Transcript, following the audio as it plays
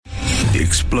The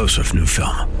explosive new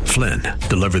film, Flynn,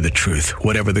 deliver the truth,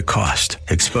 whatever the cost,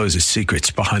 exposes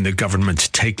secrets behind the government's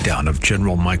takedown of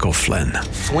General Michael Flynn.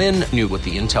 Flynn knew what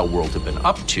the intel world had been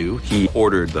up to. He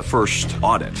ordered the first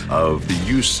audit of the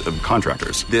use of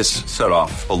contractors. This set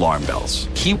off alarm bells.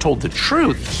 He told the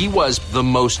truth. He was the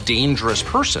most dangerous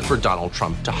person for Donald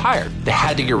Trump to hire. They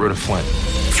had to get rid of Flynn.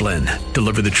 Flynn,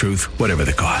 deliver the truth, whatever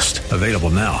the cost. Available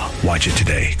now. Watch it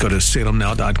today. Go to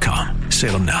salemnow.com.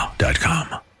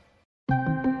 salemnow.com.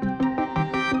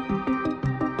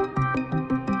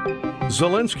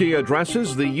 Zelensky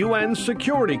addresses the UN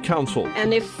Security Council.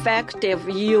 An effective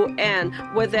UN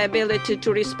with the ability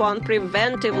to respond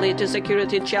preventively to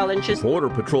security challenges. Border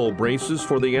Patrol braces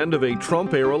for the end of a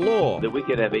Trump-era law. That we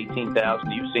could have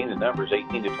 18,000, you've seen the numbers,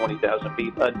 18 to 20,000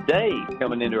 people a day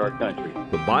coming into our country.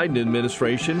 The Biden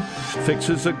administration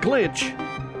fixes a glitch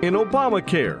in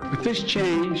Obamacare. With this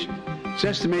change, it's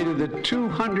estimated that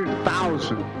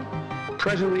 200,000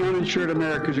 presently uninsured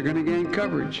Americans are going to gain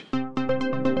coverage.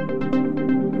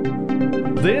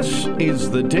 This is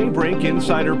the Daybreak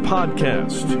Insider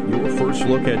Podcast, your first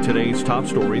look at today's top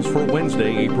stories for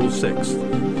Wednesday, April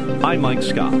 6th. I'm Mike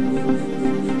Scott.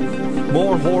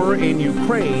 More horror in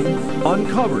Ukraine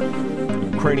uncovered.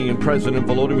 Ukrainian President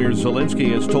Volodymyr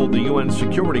Zelensky has told the UN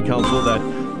Security Council that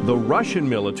the Russian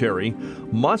military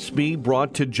must be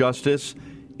brought to justice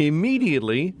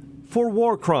immediately for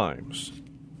war crimes.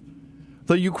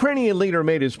 The Ukrainian leader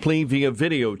made his plea via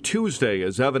video Tuesday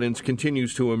as evidence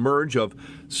continues to emerge of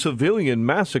civilian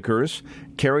massacres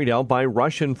carried out by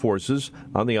Russian forces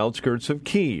on the outskirts of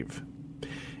Kyiv.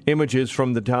 Images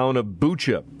from the town of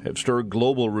Bucha have stirred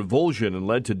global revulsion and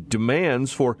led to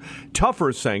demands for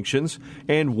tougher sanctions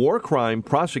and war crime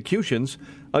prosecutions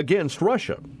against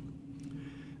Russia.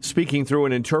 Speaking through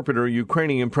an interpreter,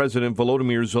 Ukrainian President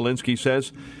Volodymyr Zelensky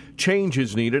says change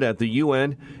is needed at the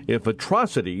UN if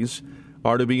atrocities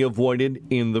are to be avoided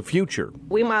in the future.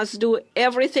 We must do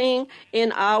everything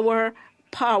in our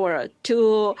power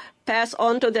to pass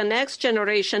on to the next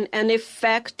generation an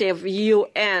effective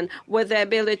UN with the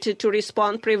ability to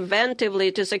respond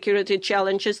preventively to security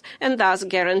challenges and thus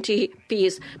guarantee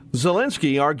peace.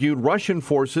 Zelensky argued Russian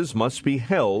forces must be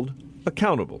held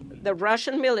accountable. The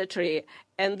Russian military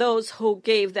and those who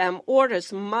gave them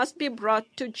orders must be brought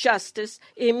to justice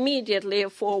immediately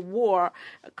for war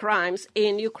crimes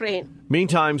in Ukraine.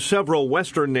 Meantime, several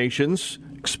Western nations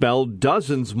expelled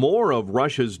dozens more of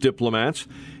Russia's diplomats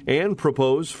and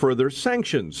proposed further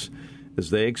sanctions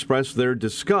as they express their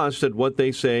disgust at what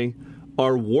they say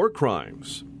are war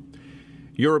crimes.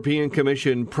 European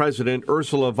Commission President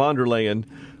Ursula von der Leyen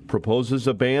proposes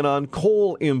a ban on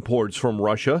coal imports from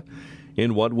Russia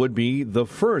in what would be the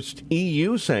first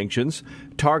EU sanctions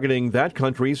targeting that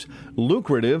country's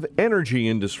lucrative energy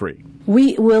industry.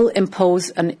 We will impose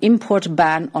an import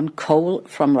ban on coal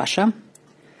from Russia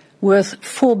worth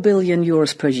 4 billion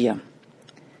euros per year.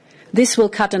 This will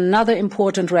cut another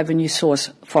important revenue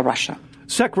source for Russia.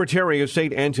 Secretary of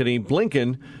State Antony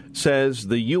Blinken says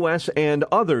the U.S. and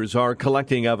others are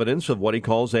collecting evidence of what he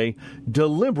calls a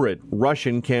deliberate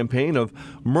Russian campaign of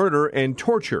murder and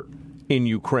torture in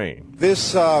Ukraine.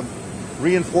 This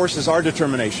reinforces our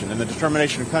determination and the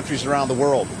determination of countries around the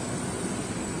world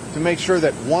to make sure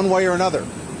that one way or another,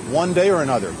 one day or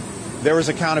another, there is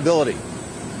accountability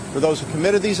for those who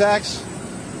committed these acts,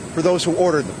 for those who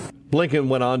ordered them. Blinken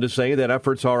went on to say that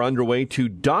efforts are underway to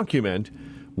document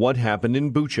what happened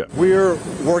in Bucha. We're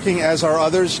working, as are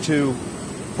others, to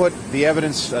put the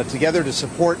evidence together to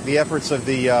support the efforts of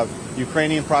the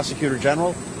Ukrainian Prosecutor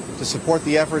General, to support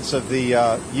the efforts of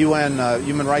the UN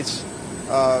Human Rights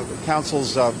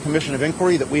Council's Commission of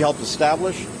Inquiry that we helped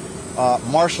establish,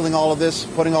 marshaling all of this,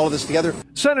 putting all of this together.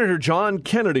 Senator John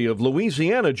Kennedy of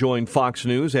Louisiana joined Fox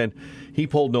News, and he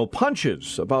pulled no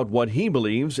punches about what he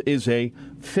believes is a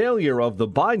failure of the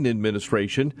Biden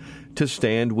administration to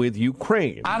stand with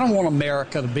Ukraine. I don't want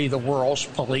America to be the world's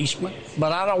policeman,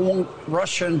 but I don't want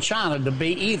Russia and China to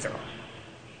be either.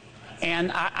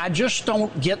 And I just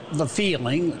don't get the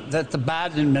feeling that the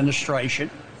Biden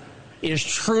administration is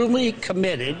truly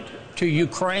committed to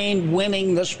Ukraine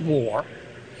winning this war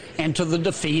and to the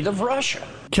defeat of Russia.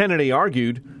 Kennedy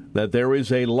argued that there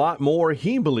is a lot more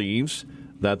he believes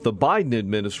that the Biden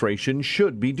administration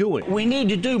should be doing. We need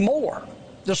to do more.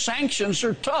 The sanctions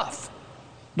are tough,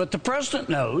 but the president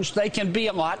knows they can be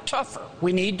a lot tougher.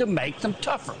 We need to make them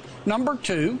tougher. Number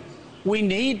two, we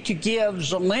need to give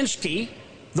Zelensky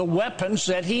the weapons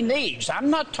that he needs.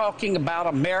 I'm not talking about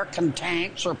American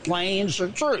tanks or planes or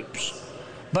troops,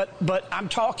 but I'm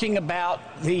talking about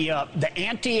the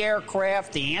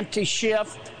anti-aircraft, the anti-ship,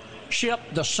 ship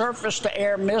the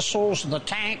surface-to-air missiles, the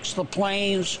tanks, the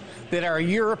planes that our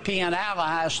European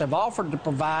allies have offered to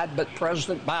provide, but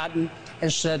President Biden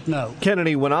has said no.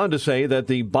 Kennedy went on to say that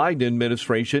the Biden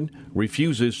administration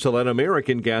refuses to let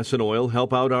American gas and oil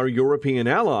help out our European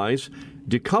allies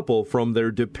decouple from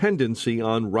their dependency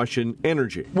on Russian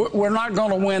energy. We're not going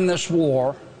to win this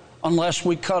war unless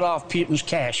we cut off Putin's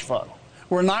cash flow.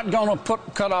 We're not going to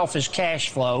cut off his cash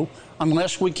flow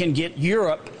unless we can get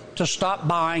Europe to stop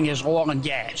buying his oil and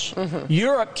gas.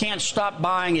 Europe can't stop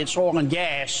buying its oil and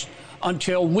gas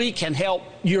until we can help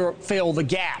Europe fill the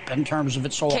gap in terms of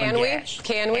its oil and gas.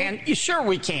 Can we? And sure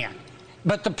we can.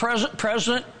 But the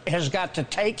president has got to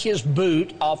take his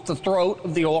boot off the throat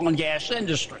of the oil and gas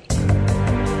industry.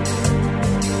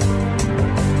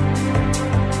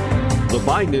 The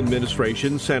Biden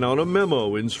administration sent out a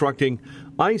memo instructing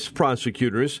ICE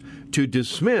prosecutors to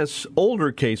dismiss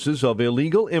older cases of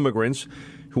illegal immigrants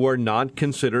who are not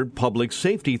considered public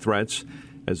safety threats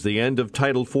as the end of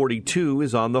Title 42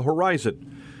 is on the horizon.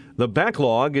 The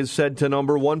backlog is said to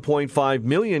number 1.5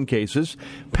 million cases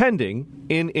pending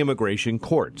in immigration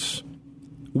courts.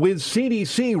 With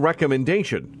CDC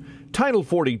recommendation, Title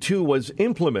 42 was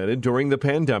implemented during the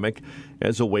pandemic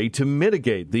as a way to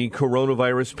mitigate the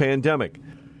coronavirus pandemic.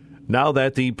 Now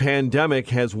that the pandemic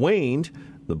has waned,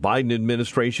 the Biden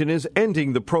administration is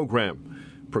ending the program.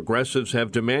 Progressives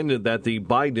have demanded that the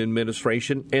Biden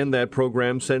administration end that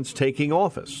program since taking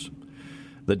office.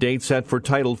 The date set for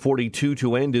Title 42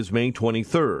 to end is May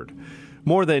 23rd.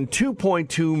 More than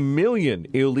 2.2 million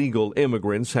illegal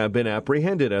immigrants have been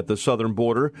apprehended at the southern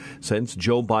border since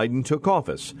Joe Biden took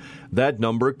office. That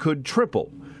number could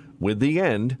triple with the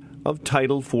end of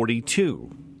Title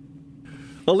 42.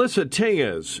 Alyssa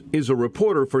Tellez is a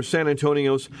reporter for San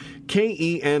Antonio's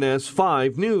KENS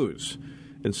 5 News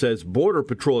and says Border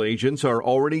Patrol agents are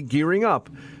already gearing up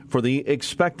for the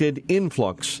expected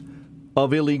influx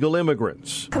of illegal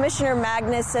immigrants. Commissioner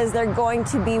Magnus says they're going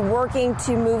to be working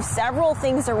to move several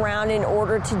things around in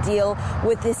order to deal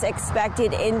with this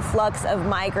expected influx of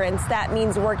migrants. That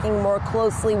means working more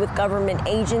closely with government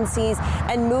agencies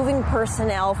and moving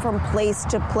personnel from place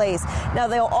to place. Now,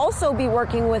 they'll also be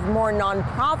working with more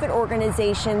nonprofit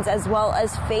organizations as well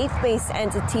as faith-based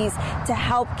entities to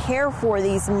help care for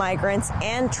these migrants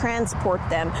and transport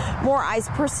them. More ICE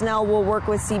personnel will work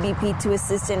with CBP to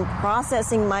assist in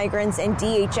processing migrants, and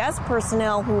DHS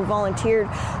personnel who volunteered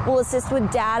will assist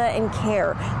with data and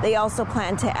care. They also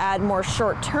plan to add more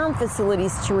short-term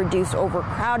facilities to reduce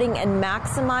overcrowding and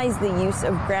maximize the use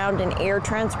of ground and air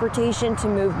transportation to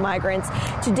move migrants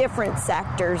to different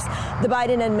sectors. The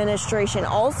Biden administration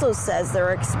also says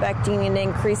they're expecting an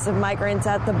increase of migrants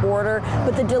at the border,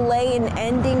 but the delay in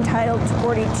ending Title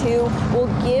 42 will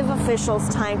give officials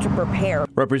time to prepare.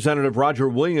 Representative Roger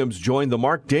Williams joined the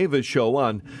Mark Davis Show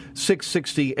on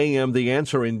 660 AM The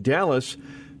Answer in Dallas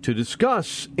to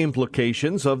discuss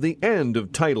implications of the end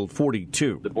of Title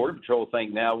 42. The Border Patrol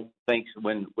thinks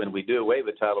when we do away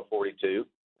with Title 42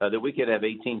 that we could have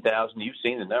 18,000, you've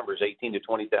seen the numbers, 18 to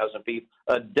 20,000 people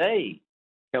a day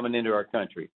coming into our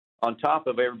country, on top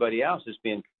of everybody else that's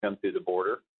being come through the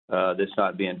border that's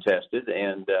not being tested,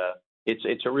 and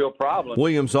it's a real problem.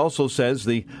 Williams also says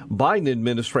the Biden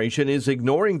administration is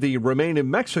ignoring the Remain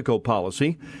in Mexico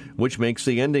policy, which makes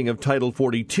the ending of Title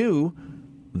 42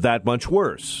 that much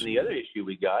worse. The other issue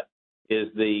we got is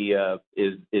the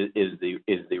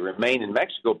Remain in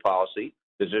Mexico policy.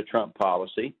 There's a Trump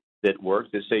policy that works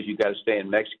that says you got to stay in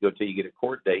Mexico till you get a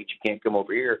court date. You can't come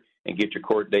over here and get your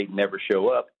court date and never show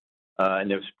up.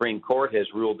 And the Supreme Court has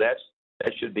ruled that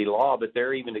should be law, but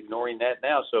they're even ignoring that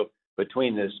now. So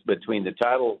between the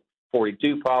Title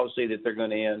 42 policy that they're going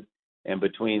to end and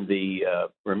between the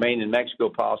Remain in Mexico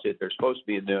policy that they're supposed to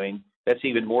be doing, that's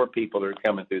even more people that are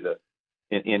coming through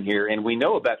in here. And we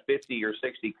know about 50 or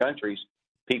 60 countries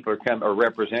people are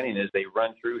representing as they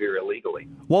run through here illegally.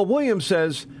 While Williams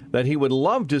says that he would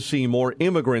love to see more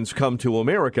immigrants come to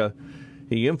America,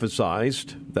 he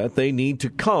emphasized that they need to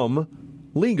come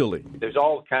legally. There's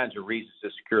all kinds of reasons to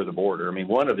secure the border. I mean,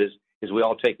 one of it is we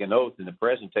all take an oath, and the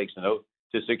president takes an oath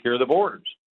to secure the borders.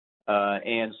 But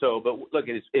look,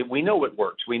 we know it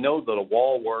works. We know that a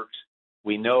wall works.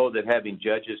 We know that having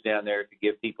judges down there to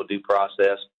give people due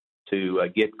process, to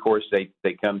get courts they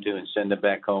come to and send them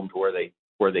back home to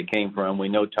where they came from. We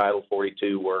know Title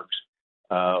 42 works.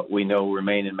 We know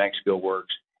Remain in Mexico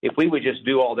works. If we would just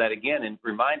do all that again and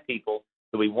remind people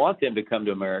that we want them to come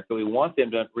to America, we want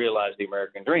them to realize the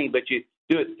American dream, but you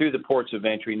do it through the ports of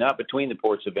entry, not between the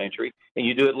ports of entry, and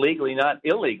you do it legally, not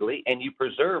illegally, and you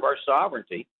preserve our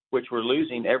sovereignty, which we're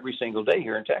losing every single day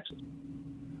here in Texas.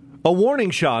 A warning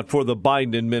shot for the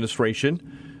Biden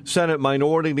administration. Senate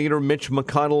Minority Leader Mitch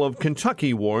McConnell of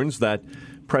Kentucky warns that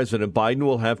President Biden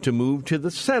will have to move to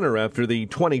the center after the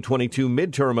 2022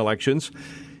 midterm elections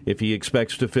if he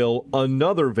expects to fill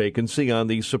another vacancy on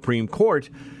the Supreme Court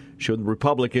should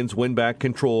Republicans win back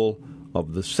control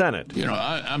of the Senate.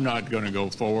 I'm not going to go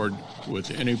forward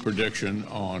with any prediction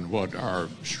on what our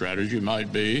strategy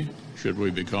might be should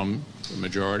we become the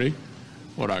majority.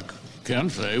 What I can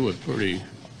say with pretty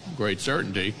great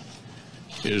certainty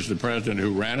is the president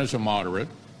who ran as a moderate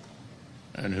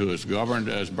and who is governed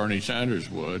as Bernie Sanders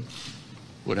would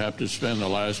have to spend the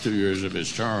last 2 years of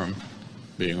his term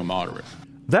being a moderate.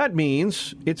 That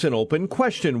means it's an open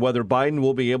question whether Biden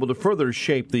will be able to further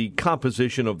shape the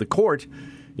composition of the court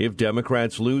if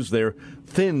Democrats lose their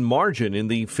thin margin in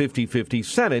the 50-50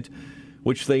 Senate,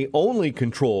 which they only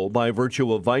control by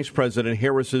virtue of Vice President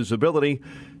Harris's ability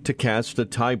to cast a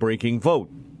tie-breaking vote.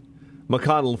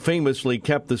 McConnell famously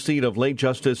kept the seat of late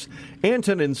Justice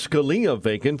Antonin Scalia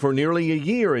vacant for nearly a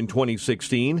year in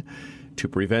 2016 to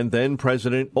prevent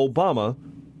then-President Obama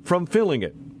from filling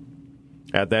it.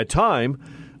 At that time,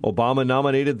 Obama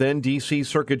nominated then D.C.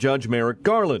 Circuit Judge Merrick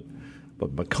Garland,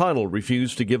 but McConnell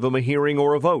refused to give him a hearing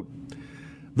or a vote.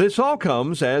 This all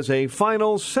comes as a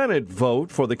final Senate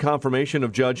vote for the confirmation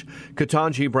of Judge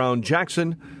Ketanji Brown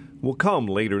Jackson will come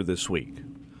later this week.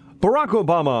 Barack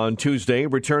Obama on Tuesday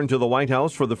returned to the White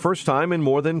House for the first time in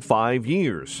more than 5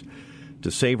 years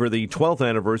to savor the 12th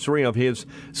anniversary of his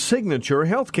signature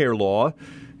health care law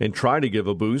and try to give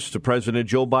a boost to President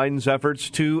Joe Biden's efforts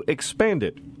to expand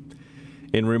it.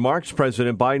 In remarks,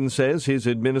 President Biden says his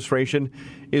administration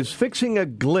is fixing a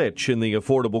glitch in the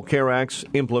Affordable Care Act's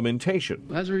implementation.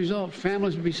 As a result,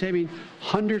 families will be saving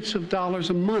hundreds of dollars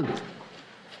a month.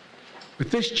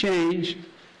 With this change,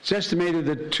 it's estimated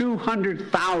that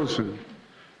 200,000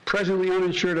 presently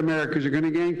uninsured Americans are going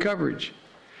to gain coverage.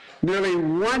 Nearly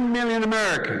 1 million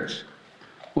Americans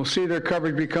will see their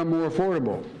coverage become more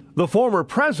affordable. The former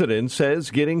president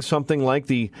says getting something like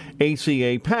the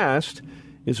ACA passed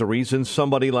is a reason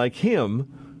somebody like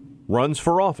him runs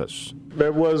for office.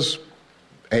 It was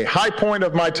a high point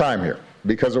of my time here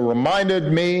because it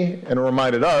reminded me and it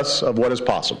reminded us of what is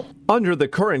possible. Under the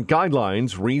current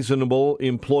guidelines, reasonable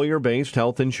employer-based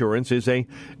health insurance is a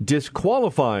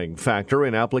disqualifying factor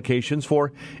in applications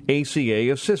for ACA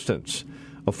assistance.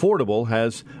 Affordable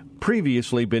has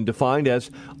previously been defined as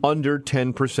under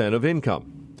 10% of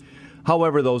income.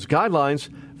 However, those guidelines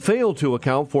fail to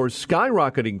account for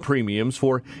skyrocketing premiums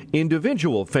for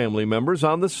individual family members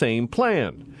on the same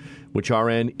plan, which are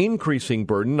an increasing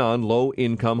burden on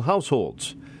low-income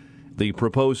households. The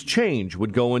proposed change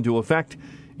would go into effect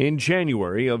in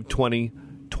January of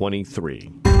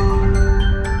 2023.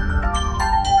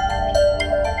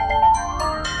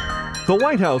 The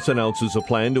White House announces a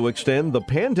plan to extend the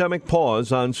pandemic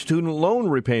pause on student loan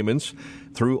repayments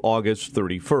through August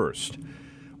 31st.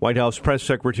 White House Press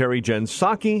Secretary Jen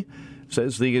Psaki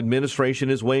says the administration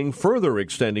is weighing further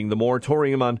extending the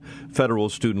moratorium on federal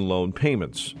student loan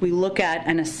payments. We look at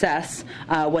and assess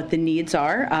what the needs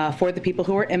are for the people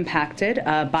who are impacted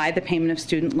by the payment of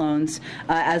student loans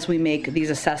as we make these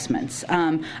assessments.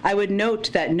 I would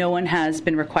note that no one has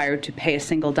been required to pay a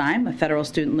single dime of federal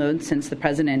student loans since the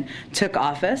president took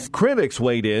office. Critics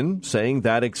weighed in, saying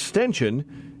that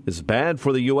extension is bad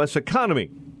for the U.S. economy.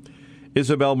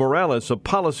 Isabel Morales, a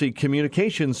policy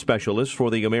communications specialist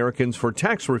for the Americans for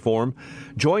Tax Reform,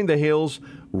 joined the Hill's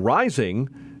Rising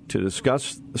to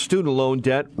discuss student loan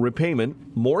debt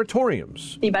repayment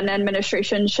moratoriums. The Biden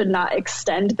administration should not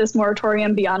extend this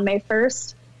moratorium beyond May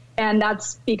 1st, and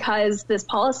that's because this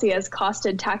policy has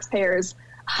costed taxpayers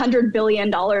 $100 billion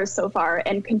so far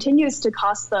and continues to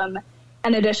cost them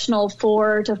an additional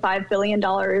 $4 to $5 billion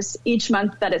each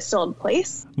month that is still in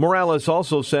place. Morales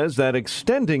also says that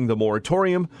extending the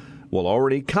moratorium will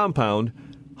already compound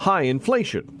high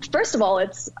inflation. First of all,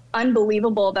 it's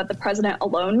unbelievable that the president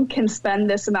alone can spend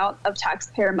this amount of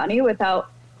taxpayer money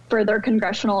without further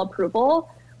congressional approval,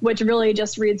 which really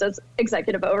just reads as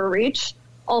executive overreach.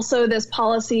 Also, this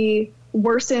policy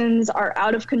worsens our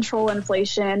out-of-control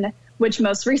inflation, which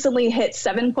most recently hit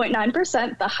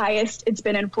 7.9%, the highest it's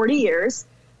been in 40 years.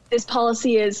 This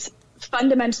policy is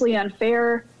fundamentally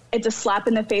unfair. It's a slap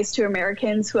in the face to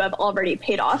Americans who have already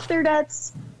paid off their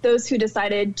debts, those who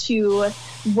decided to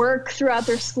work throughout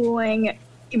their schooling,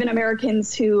 even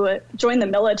Americans who joined the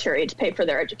military to pay for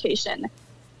their education.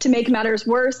 To make matters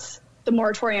worse, the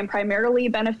moratorium primarily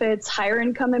benefits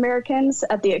higher-income Americans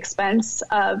at the expense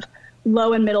of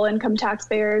low- and middle-income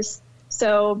taxpayers.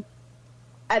 So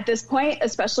at this point,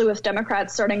 especially with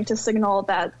Democrats starting to signal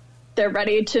that they're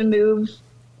ready to move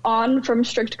on from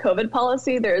strict COVID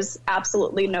policy, there's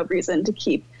absolutely no reason to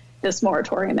keep this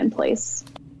moratorium in place.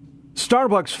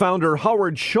 Starbucks founder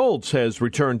Howard Schultz has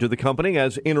returned to the company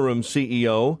as interim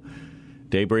CEO.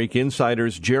 Daybreak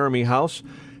Insider's Jeremy House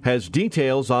has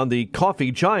details on the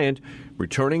coffee giant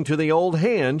returning to the old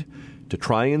hand to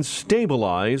try and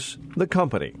stabilize the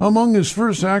company. Among his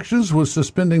first actions was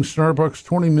suspending Starbucks'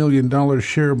 $20 million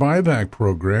share buyback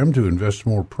program to invest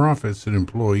more profits in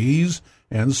employees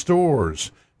and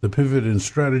stores. The pivot in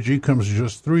strategy comes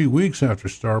just 3 weeks after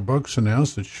Starbucks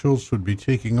announced that Schultz would be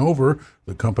taking over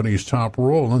the company's top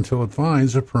role until it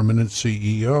finds a permanent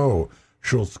CEO.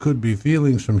 Schultz could be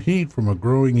feeling some heat from a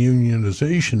growing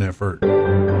unionization effort.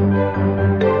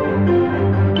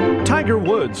 Tiger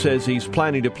Woods says he's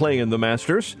planning to play in the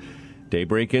Masters.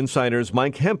 Daybreak Insider's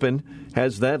Mike Hempen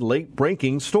has that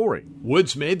late-breaking story.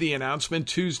 Woods made the announcement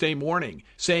Tuesday morning,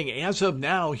 saying as of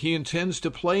now he intends to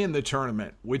play in the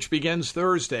tournament, which begins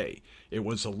Thursday. It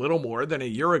was a little more than a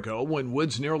year ago when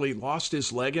Woods nearly lost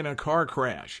his leg in a car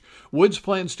crash. Woods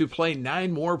plans to play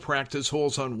 9 more practice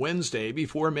holes on Wednesday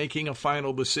before making a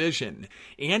final decision.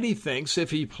 And he thinks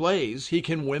if he plays, he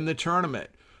can win the tournament.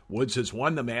 Woods has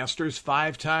won the Masters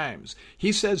 5 times.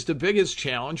 He says the biggest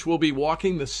challenge will be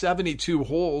walking the 72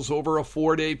 holes over a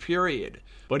 4-day period,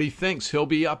 but he thinks he'll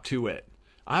be up to it.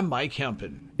 I'm Mike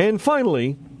Hempen. And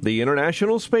finally, the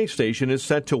International Space Station is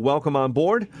set to welcome on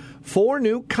board 4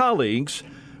 new colleagues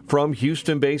from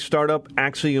Houston-based startup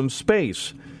Axiom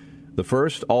Space, the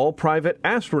first all-private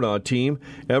astronaut team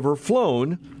ever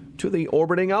flown to the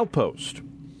orbiting outpost.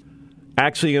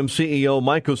 Axiom CEO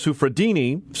Michael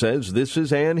Suffredini says this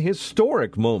is an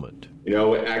historic moment. You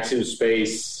know, Axiom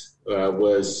Space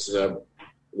was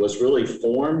really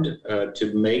formed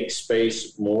to make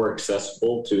space more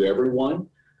accessible to everyone.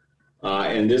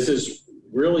 And this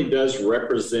really does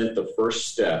represent the first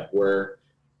step where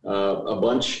a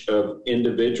bunch of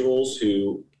individuals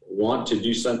who want to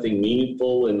do something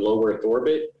meaningful in low Earth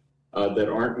orbit that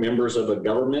aren't members of a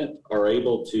government are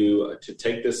able to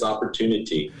take this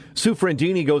opportunity.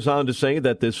 Suffredini goes on to say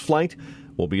that this flight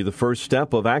will be the first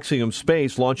step of Axiom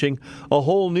Space launching a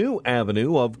whole new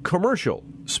avenue of commercial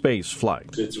space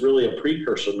flight. It's really a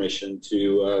precursor mission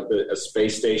to a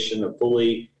space station, a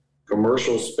fully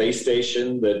commercial space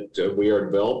station that we are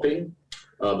developing,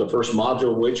 the first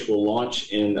module of which will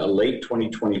launch in late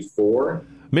 2024.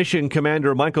 Mission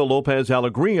Commander Michael Lopez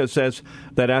Alegria says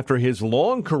that after his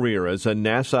long career as a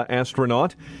NASA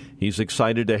astronaut, he's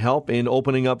excited to help in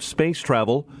opening up space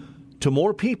travel to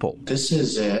more people. This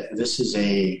is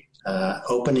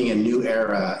opening a new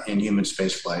era in human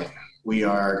spaceflight. We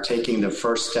are taking the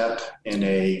first step in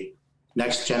a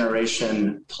next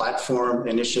generation platform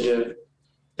initiative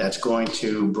that's going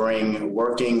to bring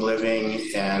working,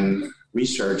 living, and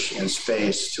research in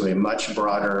space to a much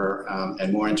broader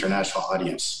and more international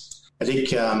audience. I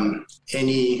think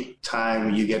any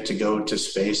time you get to go to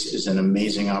space is an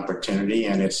amazing opportunity,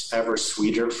 and it's ever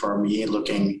sweeter for me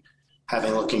looking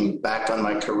back on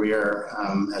my career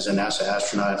as a NASA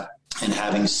astronaut and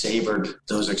having savored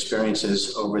those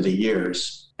experiences over the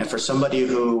years. And for somebody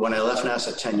who, when I left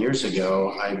NASA 10 years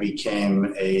ago, I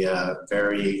became a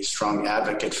very strong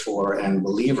advocate for and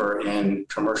believer in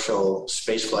commercial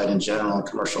spaceflight in general and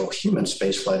commercial human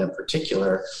spaceflight in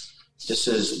particular, this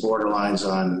is borderlines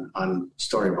on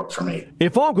storybook for me.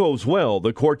 If all goes well,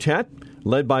 the quartet,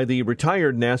 led by the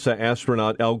retired NASA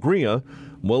astronaut Alegria,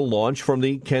 will launch from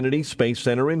the Kennedy Space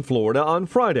Center in Florida on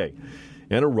Friday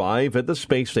and arrive at the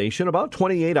space station about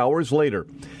 28 hours later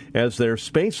as their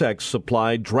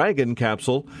SpaceX-supplied Dragon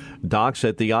capsule docks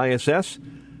at the ISS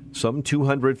some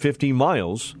 250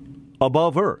 miles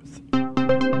above Earth.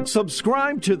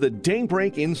 Subscribe to the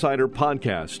Daybreak Insider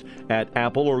podcast at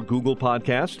Apple or Google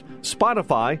Podcast,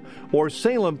 Spotify, or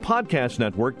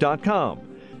SalemPodcastNetwork.com.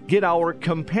 Get our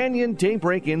companion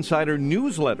Daybreak Insider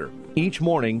newsletter each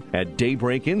morning at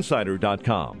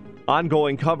DaybreakInsider.com.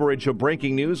 Ongoing coverage of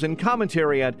breaking news and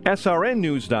commentary at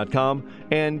srnnews.com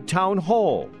and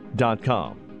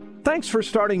townhall.com. Thanks for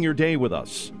starting your day with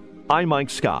us. I'm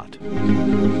Mike Scott.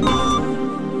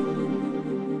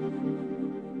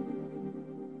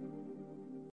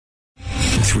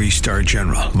 3-star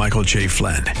General Michael J.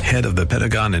 Flynn, head of the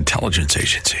Pentagon Intelligence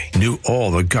Agency, knew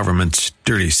all the government's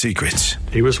dirty secrets.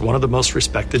 He was one of the most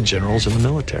respected generals in the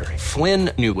military.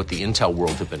 Flynn knew what the intel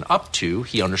world had been up to.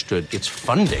 He understood its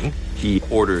funding. He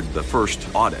ordered the first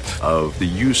audit of the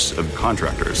use of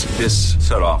contractors. This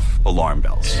set off alarm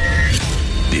bells.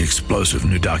 The explosive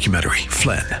new documentary,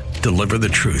 Flynn, deliver the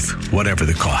truth, whatever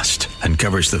the cost,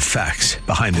 uncovers the facts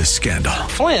behind the scandal.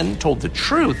 Flynn told the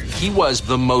truth. He was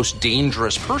the most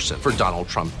dangerous person for Donald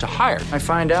Trump to hire. I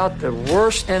find out the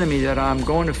worst enemy that I'm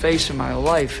going to face in my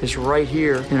life is right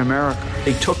here in America.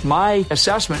 They took my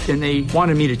assessment and they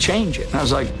wanted me to change it. And I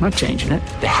was like, I'm not changing it.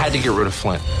 They had to get rid of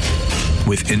Flynn.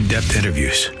 With in-depth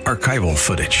interviews, archival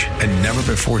footage, and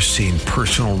never-before-seen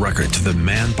personal records of the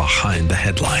man behind the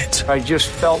headlines. I just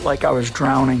felt like I was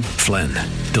drowning. Flynn,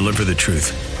 deliver the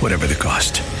truth, whatever the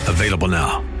cost. Available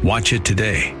now. Watch it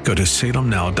today. Go to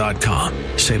salemnow.com.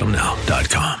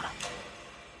 salemnow.com.